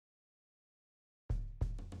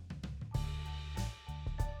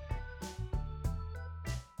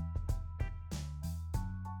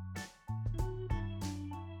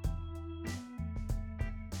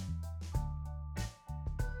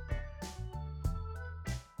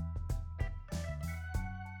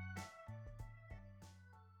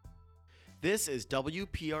This is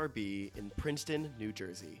WPRB in Princeton, New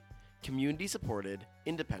Jersey, community-supported,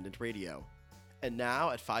 independent radio. And now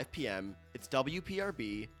at 5 p.m., it's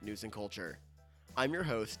WPRB News and Culture. I'm your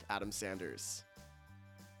host, Adam Sanders.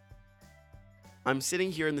 I'm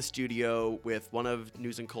sitting here in the studio with one of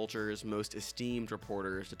News and Culture's most esteemed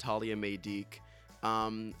reporters, Natalia Maydeek.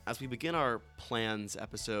 As we begin our plans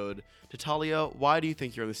episode, Natalia, why do you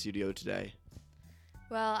think you're in the studio today?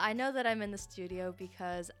 Well, I know that I'm in the studio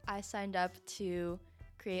because I signed up to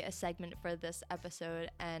create a segment for this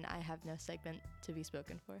episode, and I have no segment to be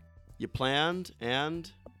spoken for. You planned,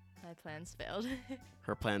 and? My plans failed.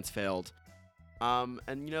 Her plans failed.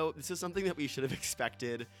 This is something that we should have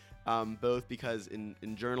expected, both because in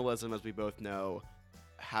journalism, as we both know,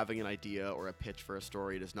 having an idea or a pitch for a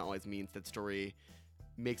story does not always mean that story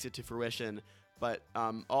makes it to fruition, but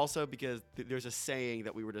also because there's a saying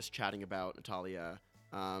that we were just chatting about, Natalia,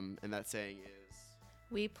 and that saying is,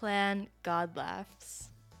 we plan, God laughs.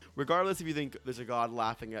 Regardless if you think there's a God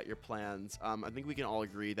laughing at your plans, I think we can all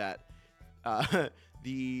agree that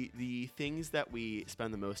the things that we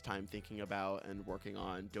spend the most time thinking about and working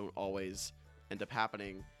on don't always end up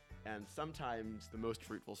happening, and sometimes the most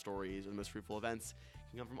fruitful stories and the most fruitful events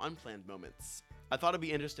can come from unplanned moments. I thought it'd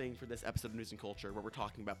be interesting for this episode of News and Culture where we're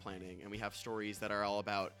talking about planning, and we have stories that are all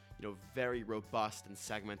about, very robust and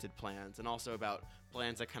segmented plans, and also about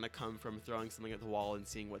plans that kind of come from throwing something at the wall and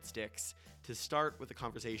seeing what sticks, to start with a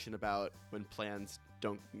conversation about when plans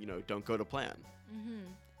don't go to plan.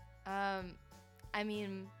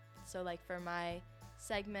 For my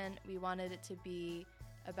segment, we wanted it to be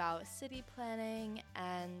about city planning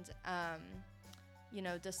and,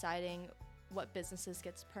 deciding what businesses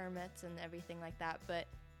gets permits and everything like that. But,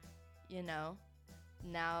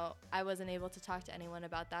 now I wasn't able to talk to anyone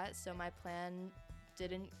about that, so my plan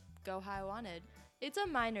didn't go how I wanted. It's a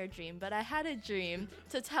minor dream, but I had a dream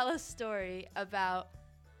to tell a story about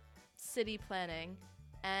city planning,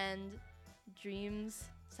 and dreams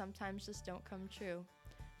sometimes just don't come true.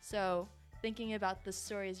 So thinking about the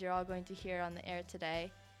stories you're all going to hear on the air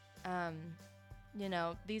today,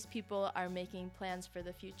 these people are making plans for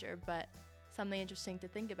the future, but something interesting to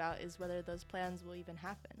think about is whether those plans will even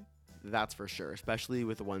happen. That's for sure, especially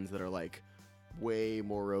with the ones that are like way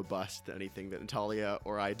more robust than anything that Natalia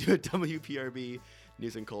or I do at WPRB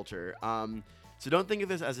News and Culture. So don't think of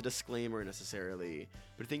this as a disclaimer necessarily,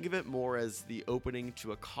 but think of it more as the opening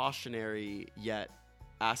to a cautionary yet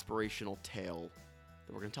aspirational tale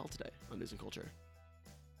that we're going to tell today on News and Culture.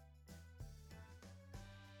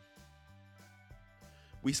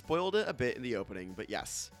 We spoiled it a bit in the opening, but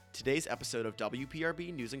yes, today's episode of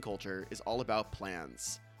WPRB News and Culture is all about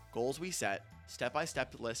plans, goals we set,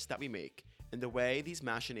 step-by-step lists that we make, and the way these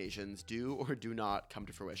machinations do or do not come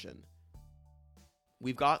to fruition.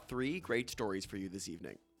 We've got 3 great stories for you this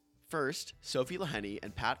evening. First, Sophie Laheni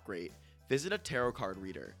and Pat Great visit a tarot card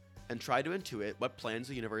reader and try to intuit what plans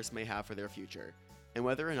the universe may have for their future, and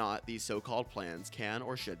whether or not these so-called plans can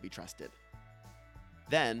or should be trusted.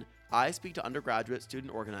 Then, I speak to undergraduate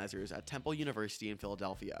student organizers at Temple University in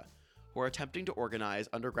Philadelphia, who are attempting to organize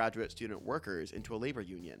undergraduate student workers into a labor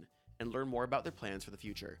union and learn more about their plans for the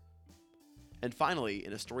future. And finally,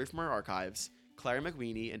 in a story from our archives, Claire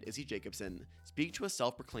McWeeny and Izzy Jacobson speak to a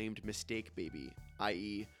self-proclaimed mistake baby,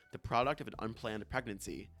 i.e., the product of an unplanned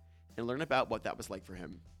pregnancy, and learn about what that was like for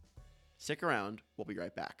him. Stick around, we'll be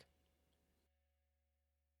right back.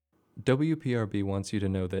 WPRB wants you to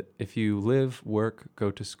know that if you live, work,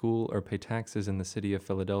 go to school, or pay taxes in the city of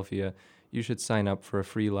Philadelphia, you should sign up for a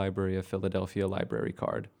free Library of Philadelphia library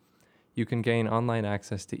card. You can gain online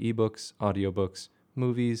access to ebooks, audiobooks,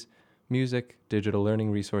 movies, music, digital learning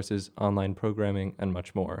resources, online programming, and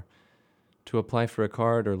much more. To apply for a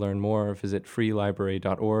card or learn more, visit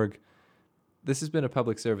freelibrary.org. This has been a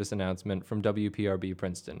public service announcement from WPRB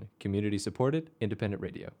Princeton, community-supported, independent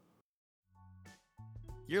radio.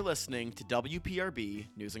 You're listening to WPRB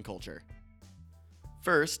News and Culture.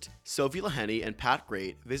 First, Sophie Laheni and Pat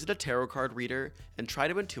Great visit a tarot card reader and try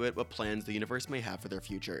to intuit what plans the universe may have for their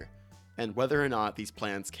future, and whether or not these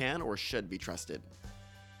plans can or should be trusted.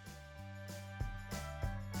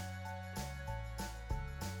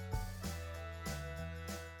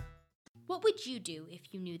 What would you do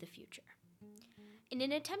if you knew the future? In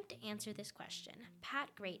an attempt to answer this question, Pat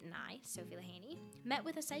Great and I, Sophie Laheni, met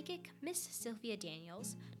with a psychic, Miss Sylvia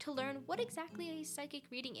Daniels, to learn what exactly a psychic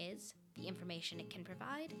reading is, the information it can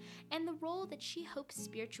provide, and the role that she hopes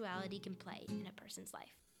spirituality can play in a person's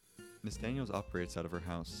life. Miss Daniels operates out of her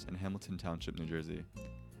house in Hamilton Township, New Jersey.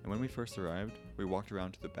 And when we first arrived, we walked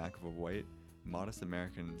around to the back of a white, modest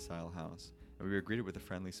American-style house, and we were greeted with a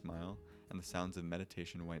friendly smile and the sounds of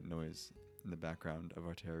meditation white noise in the background of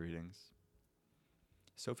our tarot readings.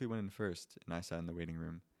 Sophie went in first, and I sat in the waiting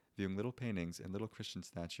room, viewing little paintings and little Christian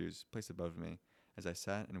statues placed above me as I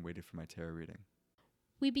sat and waited for my tarot reading.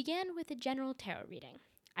 We began with a general tarot reading.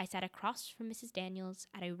 I sat across from Mrs. Daniels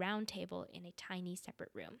at a round table in a tiny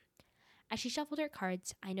separate room. As she shuffled her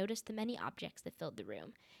cards, I noticed the many objects that filled the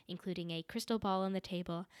room, including a crystal ball on the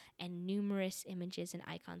table and numerous images and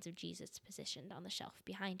icons of Jesus positioned on the shelf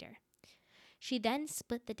behind her. She then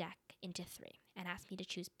split the deck into 3 and asked me to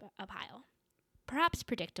choose a pile. Perhaps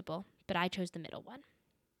predictable, but I chose the middle one.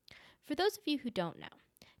 For those of you who don't know,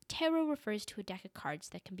 tarot refers to a deck of cards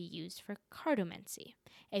that can be used for cardomancy,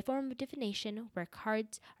 a form of divination where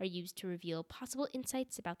cards are used to reveal possible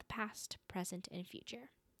insights about the past, present, and future.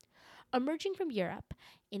 Emerging from Europe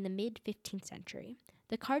in the mid-15th century,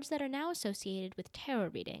 the cards that are now associated with tarot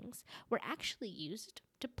readings were actually used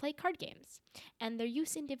to play card games, and their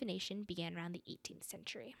use in divination began around the 18th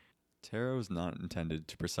century. Tarot is not intended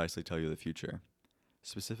to precisely tell you the future.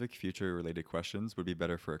 Specific future-related questions would be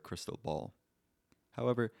better for a crystal ball.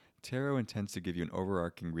 However, tarot intends to give you an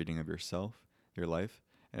overarching reading of yourself, your life,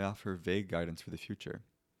 and offer vague guidance for the future.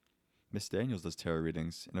 Miss Daniels does tarot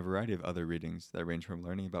readings and a variety of other readings that range from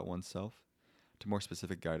learning about oneself to more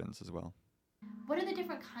specific guidance as well. What are the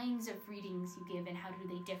different kinds of readings you give, and how do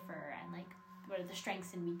they differ, and what are the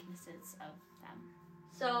strengths and weaknesses of them?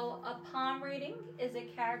 So a palm reading is a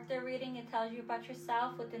character reading. It tells you about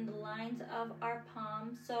yourself within the lines of our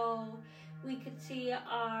palm. So we could see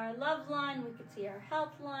our love line, we could see our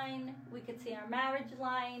health line, we could see our marriage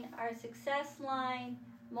line, our success line,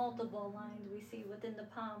 multiple lines we see within the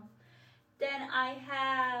palm. Then I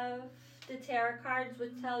have the tarot cards,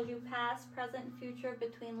 which tells you past, present, future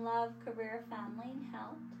between love, career, family, and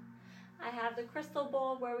health. I have the crystal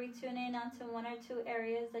ball, where we tune in onto 1 or 2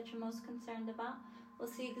 areas that you're most concerned about. We'll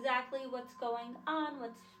see exactly what's going on,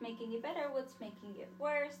 what's making it better, what's making it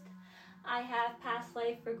worse. I have past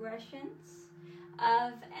life regressions.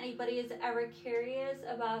 If anybody is ever curious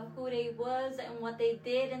about who they was and what they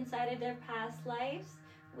did inside of their past lives,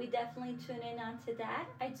 we definitely tune in onto that.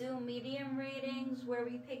 I do medium readings where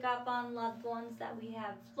we pick up on loved ones that we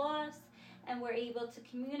have lost and we're able to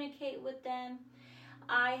communicate with them.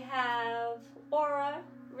 I have aura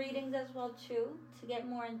readings as well too, to get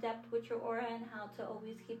more in depth with your aura and how to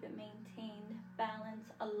always keep it maintained, balanced,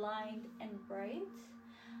 aligned, and bright.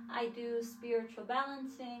 I do spiritual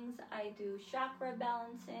balancings, I do chakra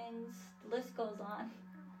balancings, the list goes on.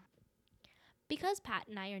 Because Pat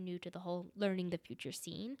and I are new to the whole learning the future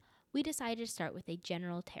scene, we decided to start with a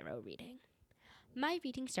general tarot reading. My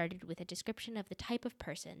reading started with a description of the type of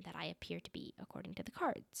person that I appear to be according to the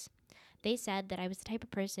cards. They said that I was the type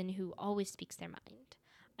of person who always speaks their mind.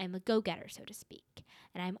 I'm a go-getter, so to speak,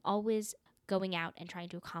 and I'm always going out and trying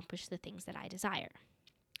to accomplish the things that I desire.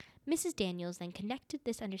 Mrs. Daniels then connected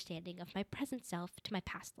this understanding of my present self to my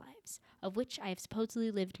past lives, of which I have supposedly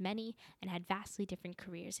lived many and had vastly different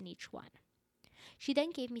careers in each one. She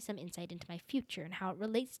then gave me some insight into my future and how it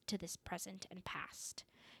relates to this present and past.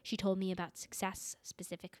 She told me about success,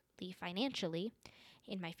 specifically financially,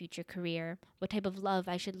 in my future career, what type of love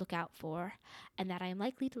I should look out for, and that I am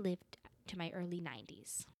likely to live to my early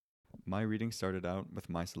 90s. My reading started out with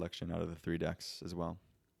my selection out of the 3 decks as well.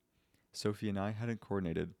 Sophie and I hadn't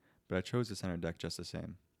coordinated, but I chose the center deck just the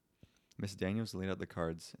same. Miss Daniels laid out the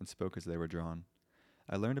cards and spoke as they were drawn.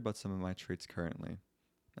 I learned about some of my traits currently,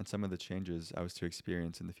 and some of the changes I was to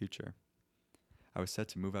experience in the future. I was set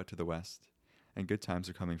to move out to the West, and good times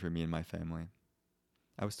are coming for me and my family.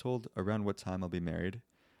 I was told around what time I'll be married,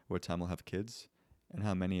 what time I'll have kids, and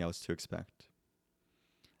how many I was to expect.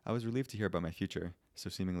 I was relieved to hear about my future, so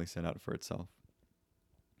seemingly set out for itself.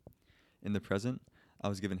 In the present, I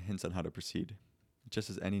was given hints on how to proceed, just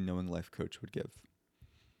as any knowing life coach would give.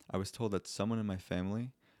 I was told that someone in my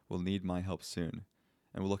family will need my help soon,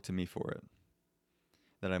 and will look to me for it.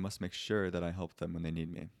 That I must make sure that I help them when they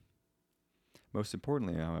need me. Most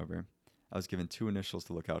importantly, however, I was given 2 initials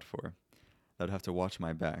to look out for, that would have to watch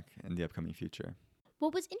my back in the upcoming future.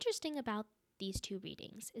 What was interesting about these 2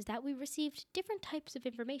 readings is that we received different types of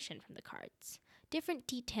information from the cards. Different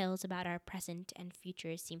details about our present and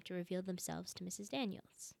future seemed to reveal themselves to Mrs.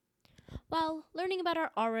 Daniels. While learning about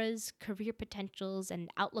our auras, career potentials,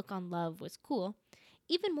 and outlook on love was cool,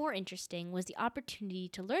 even more interesting was the opportunity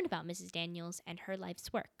to learn about Mrs. Daniels and her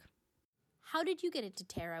life's work. How did you get into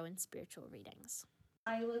tarot and spiritual readings?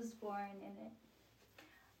 I was born in it.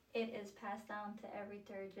 It is passed down to every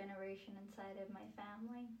 3rd generation inside of my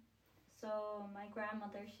family. So my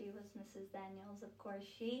grandmother, she was Mrs. Daniels. Of course,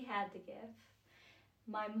 she had the gift.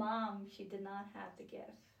 My mom, she did not have the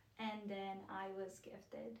gift. And then I was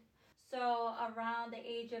gifted. So around the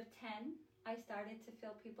age of 10, I started to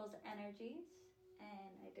feel people's energies.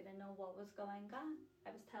 and I didn't know what was going on.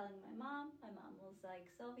 I was telling my mom. My mom was like,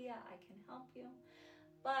 Sylvia, I can help you.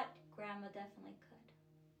 But grandma definitely could.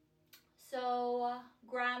 So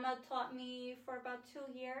grandma taught me for about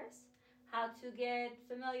 2 years how to get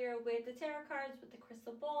familiar with the tarot cards, with the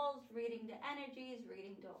crystal balls, reading the energies,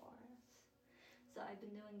 reading the auras. So I've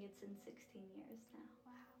been doing it since 16 years now.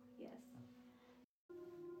 Wow. Yes.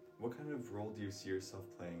 What kind of role do you see yourself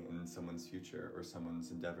playing in someone's future or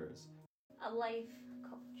someone's endeavors? A life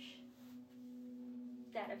coach.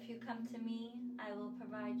 That if you come to me, I will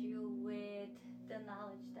provide you with the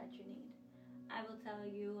knowledge that you need. I will tell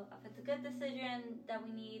you if it's a good decision that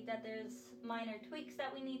we need, that there's minor tweaks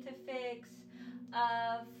that we need to fix,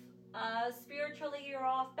 spiritually you're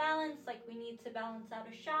off balance, like we need to balance out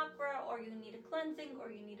a chakra, or you need a cleansing, or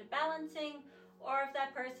you need a balancing, or if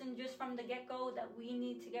that person just from the get-go that we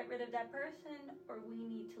need to get rid of that person, or we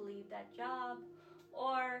need to leave that job,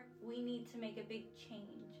 or we need to make a big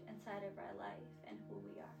change inside of our life and who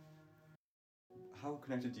we are. How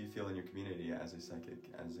connected do you feel in your community as a psychic,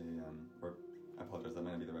 or I apologize, that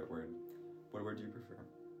might not be the right word. What word do you prefer?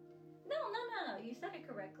 No, you said it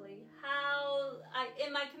correctly.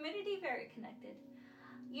 In my community, very connected.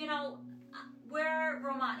 You know, we're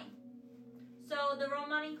Romani. So the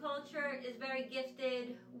Romani culture is very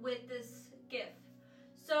gifted with this gift.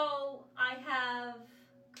 So I have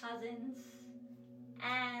cousins,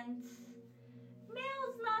 aunts,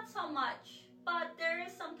 males not so much, but there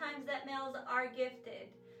is sometimes that males are gifted.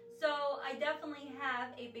 So I definitely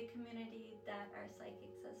have a big community that are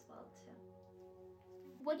psychics as well too.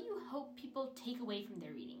 What do you hope people take away from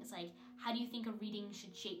their readings? Like, how do you think a reading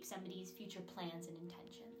should shape somebody's future plans and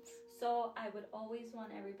intentions? So I would always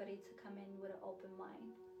want everybody to come in with an open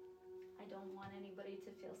mind. I don't want anybody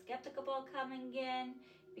to feel skeptical about coming in,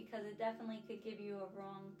 because it definitely could give you a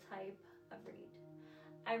wrong type of read.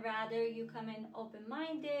 I'd rather you come in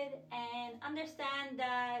open-minded and understand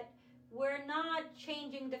that we're not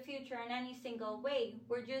changing the future in any single way.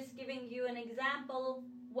 We're just giving you an example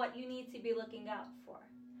what you need to be looking out for.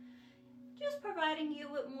 Just providing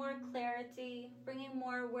you with more clarity, bringing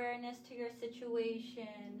more awareness to your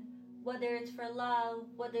situation, whether it's for love,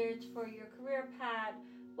 whether it's for your career path,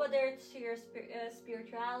 whether it's to your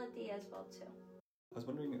spirituality as well too. I was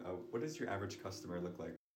wondering, what does your average customer look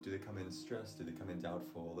like? Do they come in stressed? Do they come in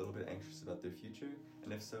doubtful, a little bit anxious about their future?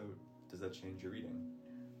 And if so, does that change your reading?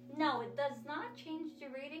 No, it does not change the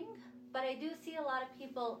reading, but I do see a lot of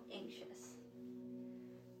people anxious.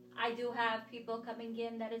 I do have people coming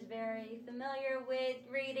in that is very familiar with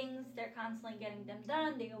readings. They're constantly getting them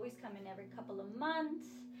done. They always come in every couple of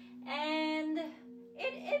months. And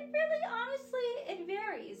it really, honestly, it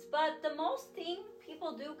varies. But the most thing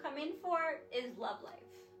people do come in for is love life.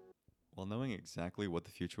 While knowing exactly what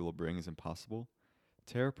the future will bring is impossible,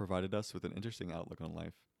 tarot provided us with an interesting outlook on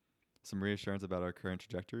life, some reassurance about our current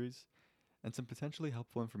trajectories, and some potentially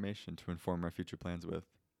helpful information to inform our future plans with.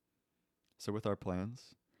 So with our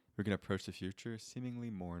plans, we can approach the future seemingly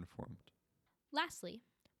more informed. Lastly,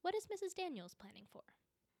 what is Mrs. Daniels planning for?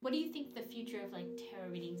 What do you think the future of tarot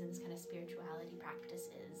readings and this kind of spirituality practice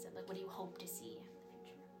is? And what do you hope to see in the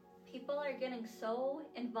future? People are getting so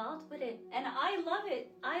involved with it, and I love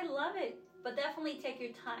it. But definitely take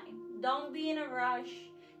your time. Don't be in a rush.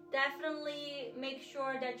 Definitely make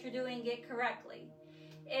sure that you're doing it correctly.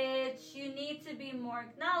 You need to be more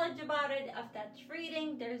knowledgeable about it, if that's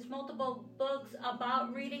reading. There's multiple books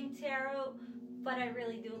about reading tarot, but I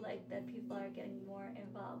really do like that people are getting more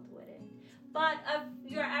involved with it. But if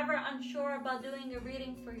you're ever unsure about doing a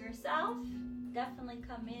reading for yourself, definitely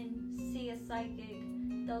come in, see a psychic.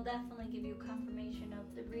 They'll definitely give you confirmation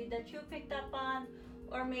of the read that you picked up on,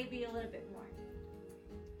 or maybe a little bit more.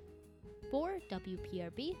 For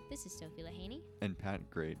WPRB, this is Sophie Lahaney. And Pat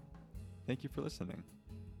Great. Thank you for listening.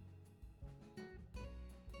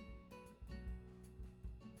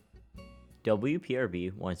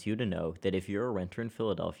 WPRB wants you to know that if you're a renter in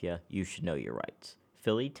Philadelphia, you should know your rights.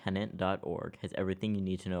 PhillyTenant.org has everything you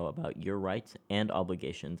need to know about your rights and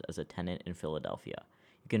obligations as a tenant in Philadelphia.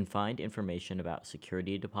 You can find information about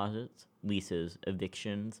security deposits, leases,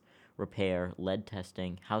 evictions, repair, lead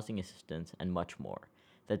testing, housing assistance, and much more.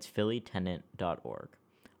 That's PhillyTenant.org.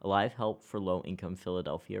 A live help for low-income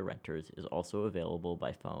Philadelphia renters is also available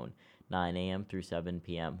by phone 9 a.m. through 7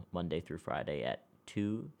 p.m. Monday through Friday at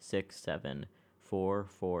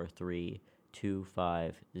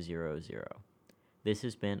 267-443-2500. This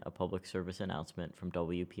has been a public service announcement from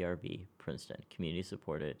WPRB, Princeton,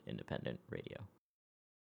 community-supported independent radio.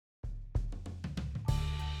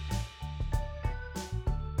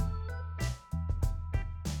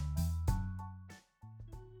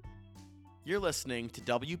 You're listening to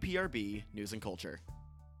WPRB News and Culture.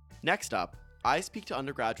 Next up, I speak to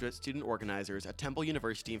undergraduate student organizers at Temple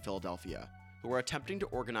University in Philadelphia who are attempting to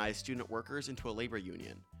organize student workers into a labor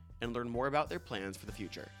union and learn more about their plans for the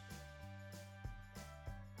future.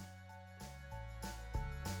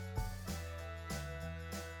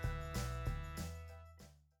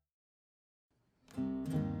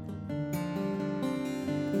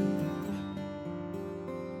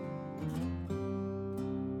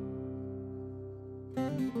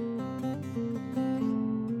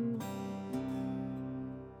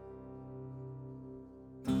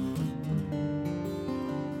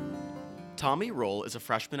 Tommy Roll is a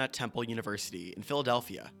freshman at Temple University in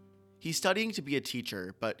Philadelphia. He's studying to be a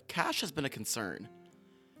teacher, but cash has been a concern.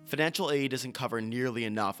 Financial aid doesn't cover nearly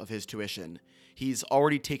enough of his tuition. He's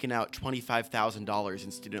already taken out $25,000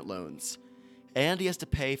 in student loans, and he has to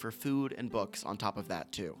pay for food and books on top of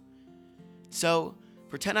that too. So,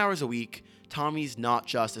 for 10 hours a week, Tommy's not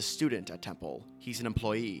just a student at Temple, he's an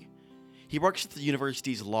employee. He works at the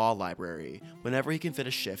university's law library whenever he can fit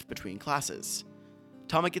a shift between classes.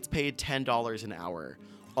 Tommy gets paid $10 an hour,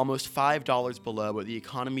 almost $5 below what the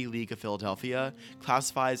Economy League of Philadelphia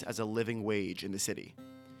classifies as a living wage in the city.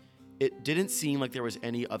 It didn't seem like there was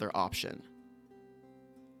any other option.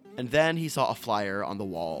 And then he saw a flyer on the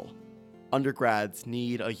wall. Undergrads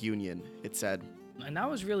need a union, it said. And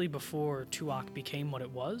that was really before TUOC became what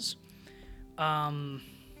it was.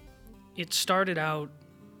 It started out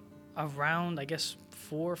around,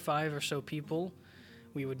 4 or 5 or so people.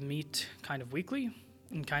 We would meet kind of weekly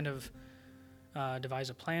and kind of devise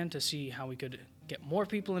a plan to see how we could get more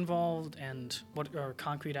people involved and what are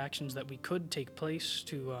concrete actions that we could take place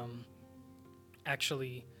to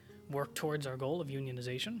actually work towards our goal of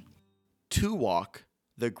unionization. TUOC,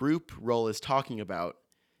 the group Roll is talking about,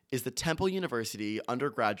 is the Temple University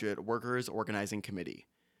Undergraduate Workers Organizing Committee.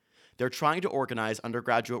 They're trying to organize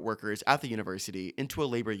undergraduate workers at the university into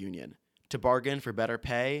a labor union to bargain for better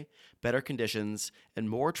pay, better conditions, and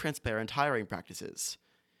more transparent hiring practices.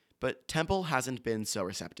 But Temple hasn't been so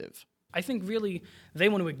receptive. I think really they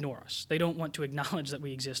want to ignore us. They don't want to acknowledge that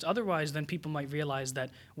we exist. Otherwise, then people might realize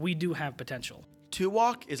that we do have potential.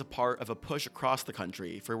 TUOC is a part of a push across the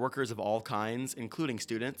country for workers of all kinds, including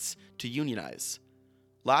students, to unionize.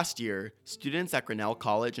 Last year, students at Grinnell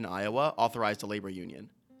College in Iowa authorized a labor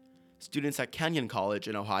union. Students at Kenyon College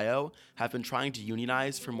in Ohio have been trying to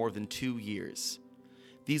unionize for more than 2 years.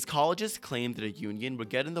 These colleges claim that a union would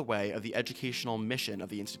get in the way of the educational mission of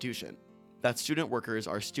the institution, that student workers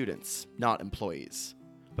are students, not employees.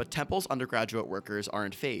 But Temple's undergraduate workers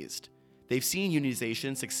aren't fazed. They've seen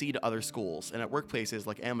unionization succeed at other schools and at workplaces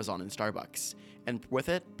like Amazon and Starbucks, and with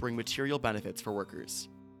it, bring material benefits for workers.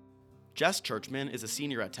 Jess Churchman is a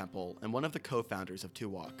senior at Temple and one of the co-founders of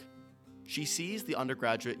TUOC. She sees the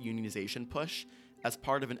undergraduate unionization push as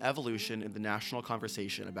part of an evolution in the national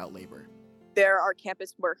conversation about labor. There are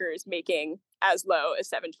campus workers making as low as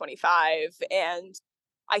 $7.25, and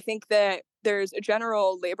I think that there's a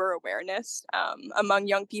general labor awareness among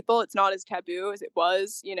young people. It's not as taboo as it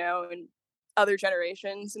was, in other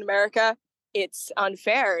generations in America. It's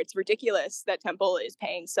unfair. It's ridiculous that Temple is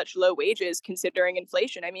paying such low wages considering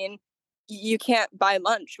inflation. I mean, you can't buy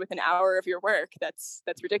lunch with an hour of your work. That's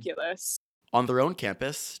ridiculous. On their own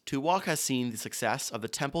campus, TUOC has seen the success of the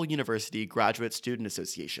Temple University Graduate Student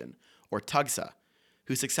Association, or TUGSA,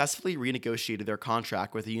 who successfully renegotiated their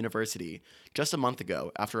contract with the university just a month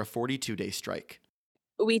ago after a 42-day strike.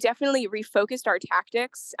 We definitely refocused our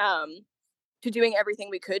tactics to doing everything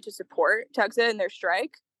we could to support TUGSA in their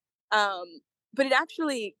strike. But it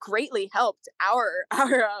actually greatly helped our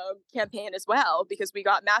campaign as well, because we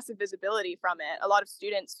got massive visibility from it. A lot of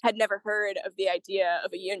students had never heard of the idea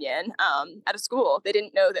of a union at a school. They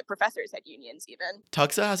didn't know that professors had unions even.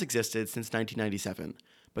 TUGSA has existed since 1997,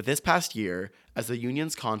 but this past year, as the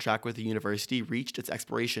union's contract with the university reached its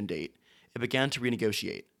expiration date, it began to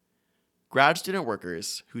renegotiate. Grad student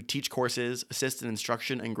workers, who teach courses, assist in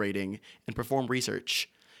instruction and grading, and perform research,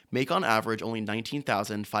 make on average only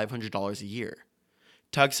 $19,500 a year.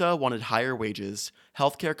 TUGSA wanted higher wages,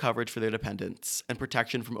 healthcare coverage for their dependents, and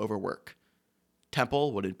protection from overwork.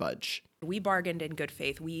 Temple wouldn't budge. We bargained in good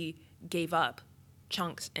faith. We gave up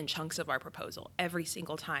chunks and chunks of our proposal every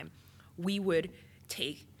single time. We would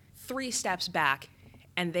take 3 steps back,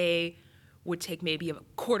 and they would take maybe a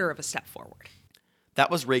quarter of a step forward.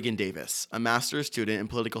 That was Reagan Davis, a master's student in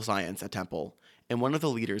political science at Temple, and one of the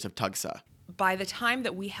leaders of TUGSA. By the time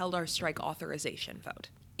that we held our strike authorization vote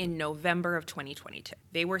in November of 2022,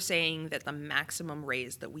 they were saying that the maximum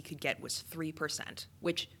raise that we could get was 3%,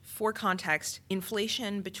 which, for context,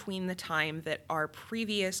 inflation between the time that our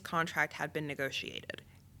previous contract had been negotiated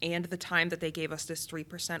and the time that they gave us this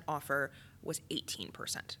 3% offer was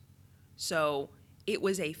 18%. So it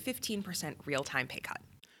was a 15% real-time pay cut.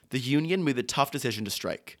 The union made the tough decision to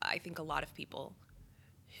strike. I think a lot of people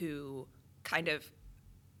who kind of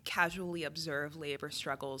casually observe labor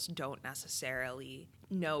struggles don't necessarily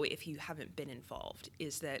know, if you haven't been involved,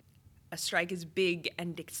 is that a strike is big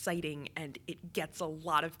and exciting and it gets a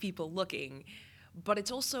lot of people looking, but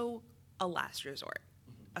it's also a last resort.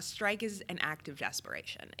 A strike is an act of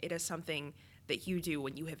desperation. It is something that you do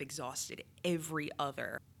when you have exhausted every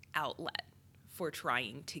other outlet for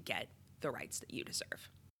trying to get the rights that you deserve.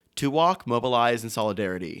 TUWOC mobilized in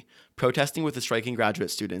solidarity, protesting with the striking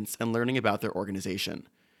graduate students and learning about their organization.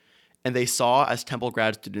 And they saw as Temple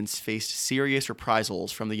grad students faced serious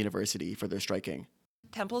reprisals from the university for their striking.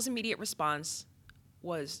 Temple's immediate response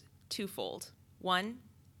was twofold. One,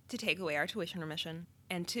 to take away our tuition remission,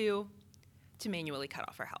 and two, to manually cut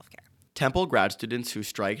off our healthcare. Temple grad students who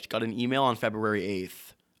striked got an email on February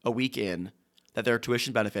 8th, a week in, that their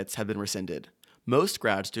tuition benefits had been rescinded. Most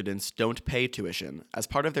grad students don't pay tuition. As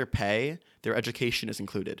part of their pay, their education is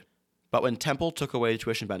included. But when Temple took away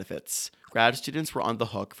tuition benefits, grad students were on the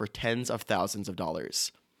hook for tens of thousands of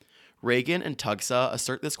dollars. Reagan and Tugsa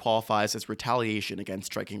assert this qualifies as retaliation against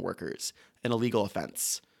striking workers, an illegal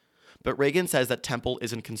offense. But Reagan says that Temple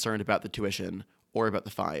isn't concerned about the tuition or about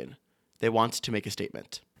the fine. They want to make a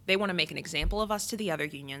statement. They want to make an example of us to the other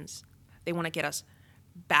unions. They want to get us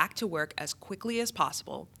back to work as quickly as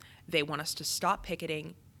possible. They want us to stop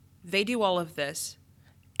picketing. They do all of this,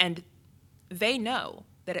 and they know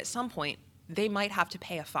that at some point they might have to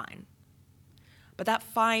pay a fine. But that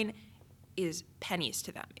fine is pennies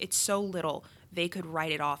to them. It's so little they could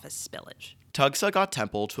write it off as spillage. Tugsa got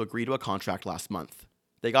Temple to agree to a contract last month.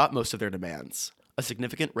 They got most of their demands: a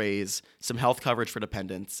significant raise, some health coverage for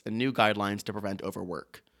dependents, and new guidelines to prevent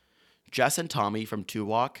overwork. Jess and Tommy from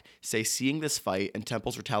TUWOC say seeing this fight and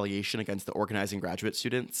Temple's retaliation against the organizing graduate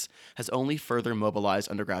students has only further mobilized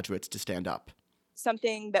undergraduates to stand up.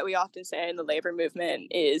 Something that we often say in the labor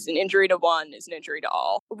movement is an injury to one is an injury to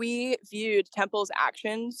all. We viewed Temple's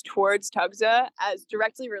actions towards Tugsa as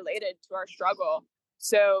directly related to our struggle.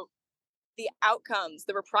 So the outcomes,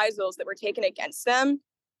 the reprisals that were taken against them,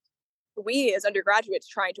 we as undergraduates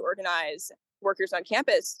trying to organize workers on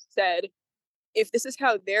campus said, if this is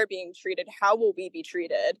how they're being treated, how will we be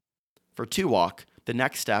treated? For TUWOC, the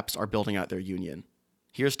next steps are building out their union.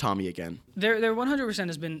 Here's Tommy again. There 100%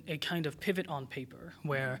 has been a kind of pivot on paper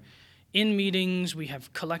where in meetings we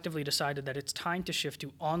have collectively decided that it's time to shift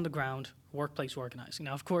to on-the-ground workplace organizing.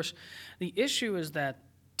 Now, of course, the issue is that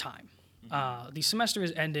time. The semester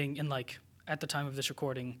is ending in, at the time of this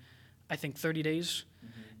recording, I think 30 days.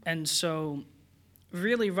 And so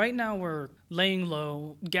really right now we're laying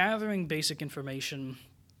low, gathering basic information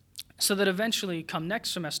so that eventually come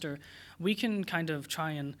next semester, we can kind of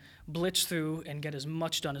try and blitz through and get as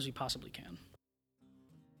much done as we possibly can.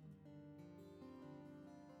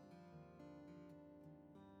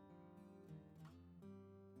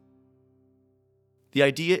 The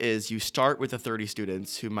idea is you start with the 30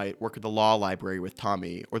 students who might work at the law library with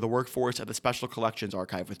Tommy or the workforce at the Special Collections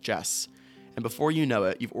Archive with Jess. And before you know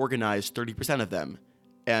it, you've organized 30% of them.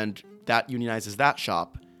 And that unionizes that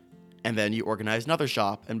shop. And then you organize another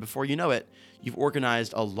shop. And before you know it, you've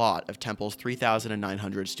organized a lot of Temple's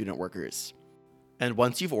 3,900 student workers. And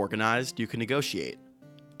once you've organized, you can negotiate.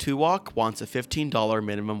 TUWOC wants a $15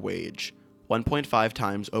 minimum wage, 1.5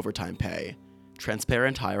 times overtime pay,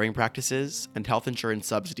 transparent hiring practices, and health insurance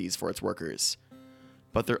subsidies for its workers.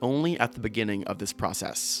 But they're only at the beginning of this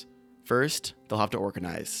process. First, they'll have to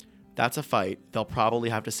organize. That's a fight they'll probably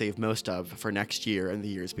have to save most of for next year and the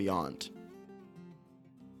years beyond.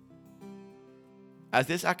 As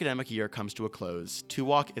this academic year comes to a close,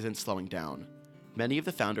 TUWOC isn't slowing down. Many of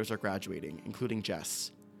the founders are graduating, including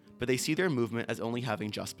Jess, but they see their movement as only having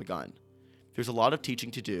just begun. There's a lot of teaching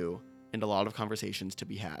to do and a lot of conversations to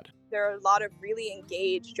be had. There are a lot of really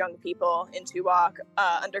engaged young people in TUWOC,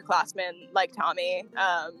 underclassmen like Tommy.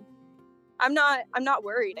 I'm not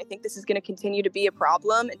worried. I think this is going to continue to be a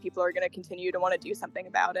problem and people are going to continue to want to do something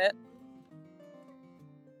about it.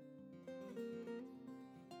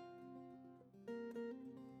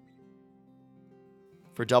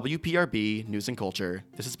 For WPRB News and Culture,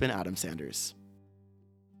 this has been Adam Sanders.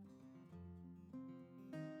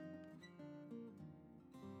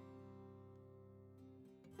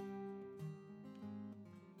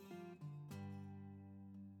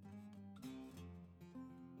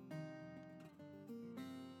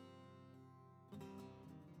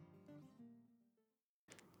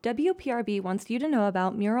 WPRB wants you to know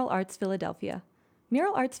about Mural Arts Philadelphia.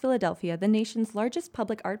 Mural Arts Philadelphia, the nation's largest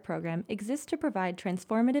public art program, exists to provide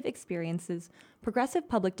transformative experiences, progressive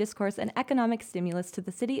public discourse, and economic stimulus to the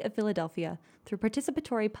city of Philadelphia through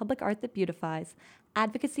participatory public art that beautifies,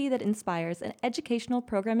 advocacy that inspires, and educational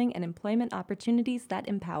programming and employment opportunities that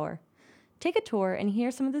empower. Take a tour and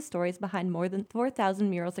hear some of the stories behind more than 4,000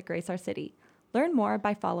 murals that grace our city. Learn more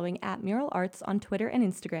by following @MuralArts on Twitter and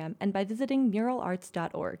Instagram and by visiting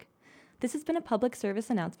muralarts.org. This has been a public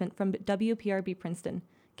service announcement from WPRB Princeton,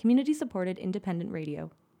 community-supported independent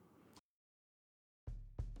radio.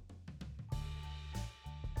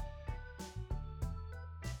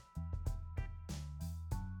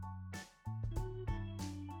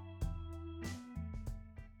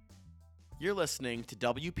 You're listening to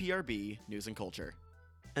WPRB News and Culture.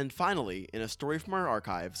 And finally, in a story from our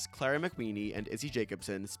archives, Clara McWeeny and Izzy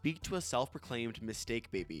Jacobson speak to a self-proclaimed mistake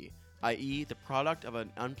baby, i.e. the product of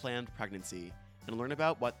an unplanned pregnancy, and learn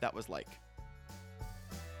about what that was like.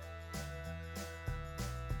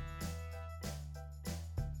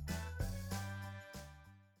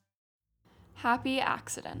 Happy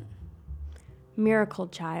accident. Miracle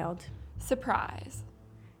child. Surprise.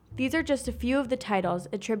 These are just a few of the titles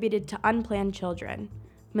attributed to unplanned children.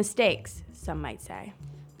 Mistakes, some might say.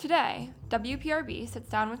 Today, WPRB sits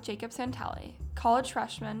down with Jacob Santelli, college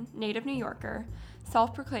freshman, native New Yorker,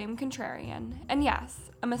 self-proclaimed contrarian, and yes,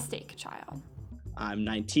 a mistake child. I'm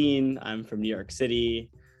 19, I'm from New York City,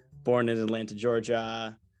 born in Atlanta,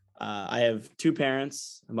 Georgia. I have two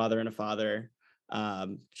parents, a mother and a father,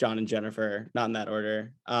 John and Jennifer, not in that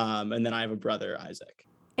order, and then I have a brother, Isaac.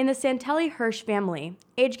 In the Santelli-Hirsch family,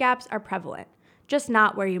 age gaps are prevalent, just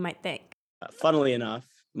not where you might think. Funnily enough,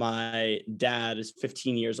 my dad is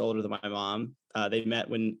 15 years older than my mom. They met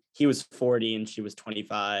when he was 40 and she was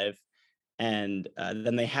 25. And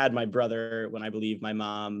then they had my brother when I believe my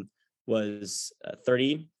mom was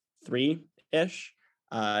 33-ish.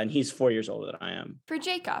 And he's 4 years older than I am. For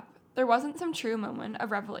Jacob, there wasn't some true moment of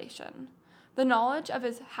revelation. The knowledge of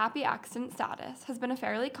his happy accident status has been a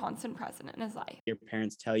fairly constant present in his life. Your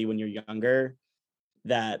parents tell you when you're younger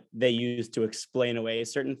that they use to explain away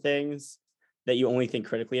certain things that you only think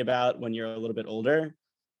critically about when you're a little bit older.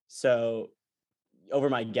 So over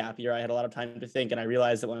my gap year, I had a lot of time to think, and I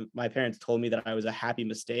realized that when my parents told me that I was a happy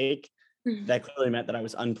mistake, that clearly meant that I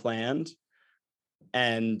was unplanned.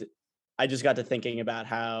 And I just got to thinking about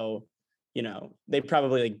how, they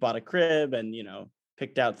probably bought a crib and,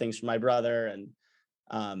 picked out things for my brother and,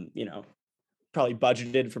 probably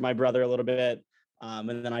budgeted for my brother a little bit. And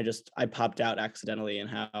then I popped out accidentally, and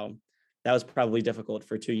how that was probably difficult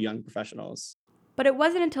for two young professionals. But it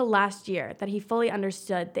wasn't until last year that he fully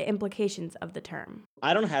understood the implications of the term.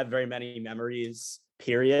 I don't have very many memories,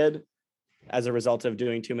 period, as a result of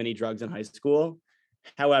doing too many drugs in high school.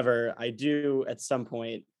 However, I do at some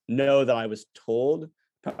point know that I was told,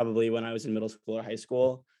 probably when I was in middle school or high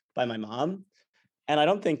school, by my mom. And I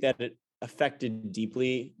don't think that it affected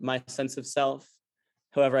deeply my sense of self.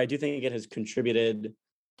 However, I do think it has contributed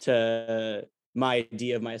to my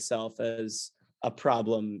idea of myself as a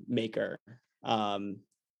problem maker, and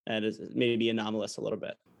is maybe anomalous a little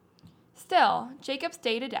bit. Still, Jacob's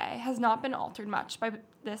day-to-day has not been altered much by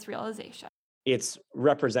this realization. It's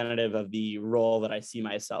representative of the role that I see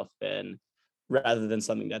myself in, rather than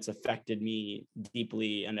something that's affected me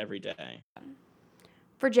deeply and every day.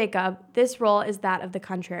 For Jacob, this role is that of the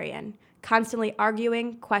contrarian, constantly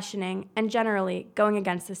arguing, questioning, and generally going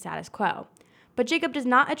against the status quo. But Jacob does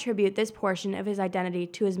not attribute this portion of his identity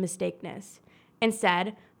to his mistakeness.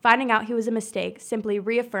 Instead, finding out he was a mistake simply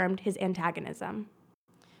reaffirmed his antagonism.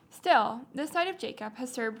 Still, this side of Jacob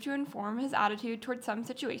has served to inform his attitude towards some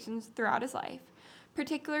situations throughout his life,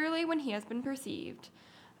 particularly when he has been perceived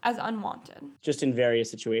as unwanted. Just in various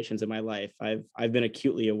situations in my life, I've been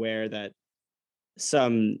acutely aware that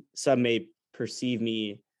some may perceive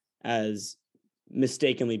me as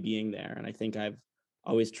mistakenly being there, and I think I've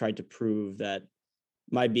always tried to prove that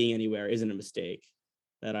my being anywhere isn't a mistake,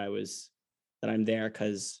 that I'm there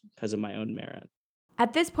because of my own merit.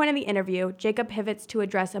 At this point in the interview, Jacob pivots to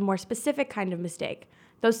address a more specific kind of mistake,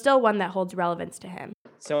 though still one that holds relevance to him.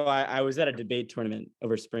 So I was at a debate tournament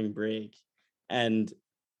over spring break, and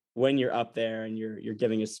when you're up there and you're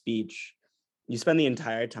giving a speech, you spend the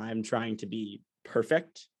entire time trying to be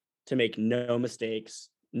perfect, to make no mistakes,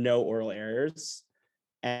 no oral errors.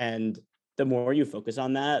 And the more you focus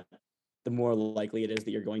on that, the more likely it is that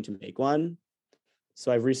you're going to make one.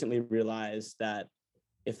 So I've recently realized that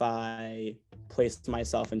if I place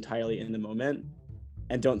myself entirely in the moment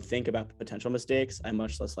and don't think about potential mistakes, I'm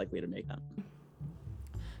much less likely to make them.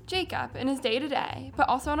 Jacob, in his day-to-day, but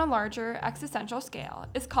also on a larger existential scale,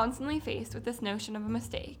 is constantly faced with this notion of a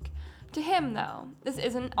mistake, To him, though, this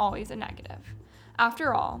isn't always a negative.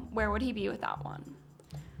 After all, where would he be without one?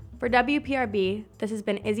 For WPRB, this has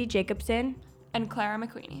been Izzy Jacobson and Clara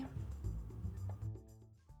McQueenie.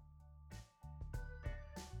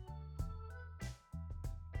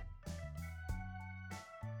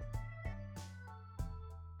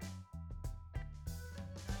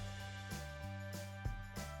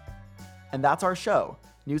 And that's our show.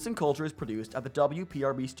 News and Culture is produced at the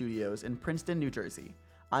WPRB studios in Princeton, New Jersey.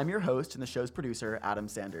 I'm your host and the show's producer, Adam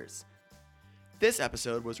Sanders. This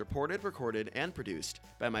episode was reported, recorded, and produced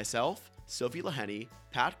by myself, Sophie Laheny,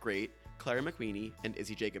 Pat Great, Clara McQueenie, and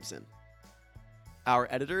Izzy Jacobson. Our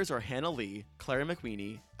editors are Hannah Lee, Clara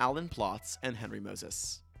McQueenie, Alan Plotz, and Henry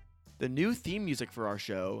Moses. The new theme music for our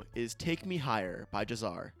show is Take Me Higher by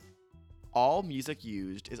Jazar. All music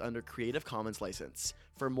used is under Creative Commons license.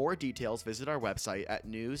 For more details, visit our website at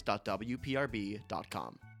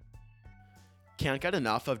news.wprb.com. Can't get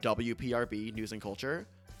enough of WPRB News and Culture?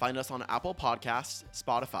 Find us on Apple Podcasts,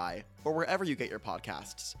 Spotify, or wherever you get your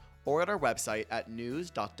podcasts, or at our website at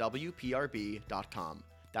news.wprb.com.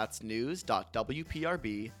 That's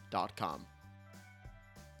news.wprb.com.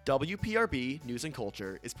 WPRB News and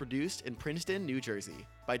Culture is produced in Princeton, New Jersey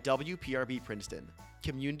by WPRB Princeton,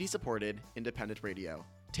 community-supported independent radio.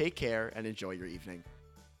 Take care and enjoy your evening.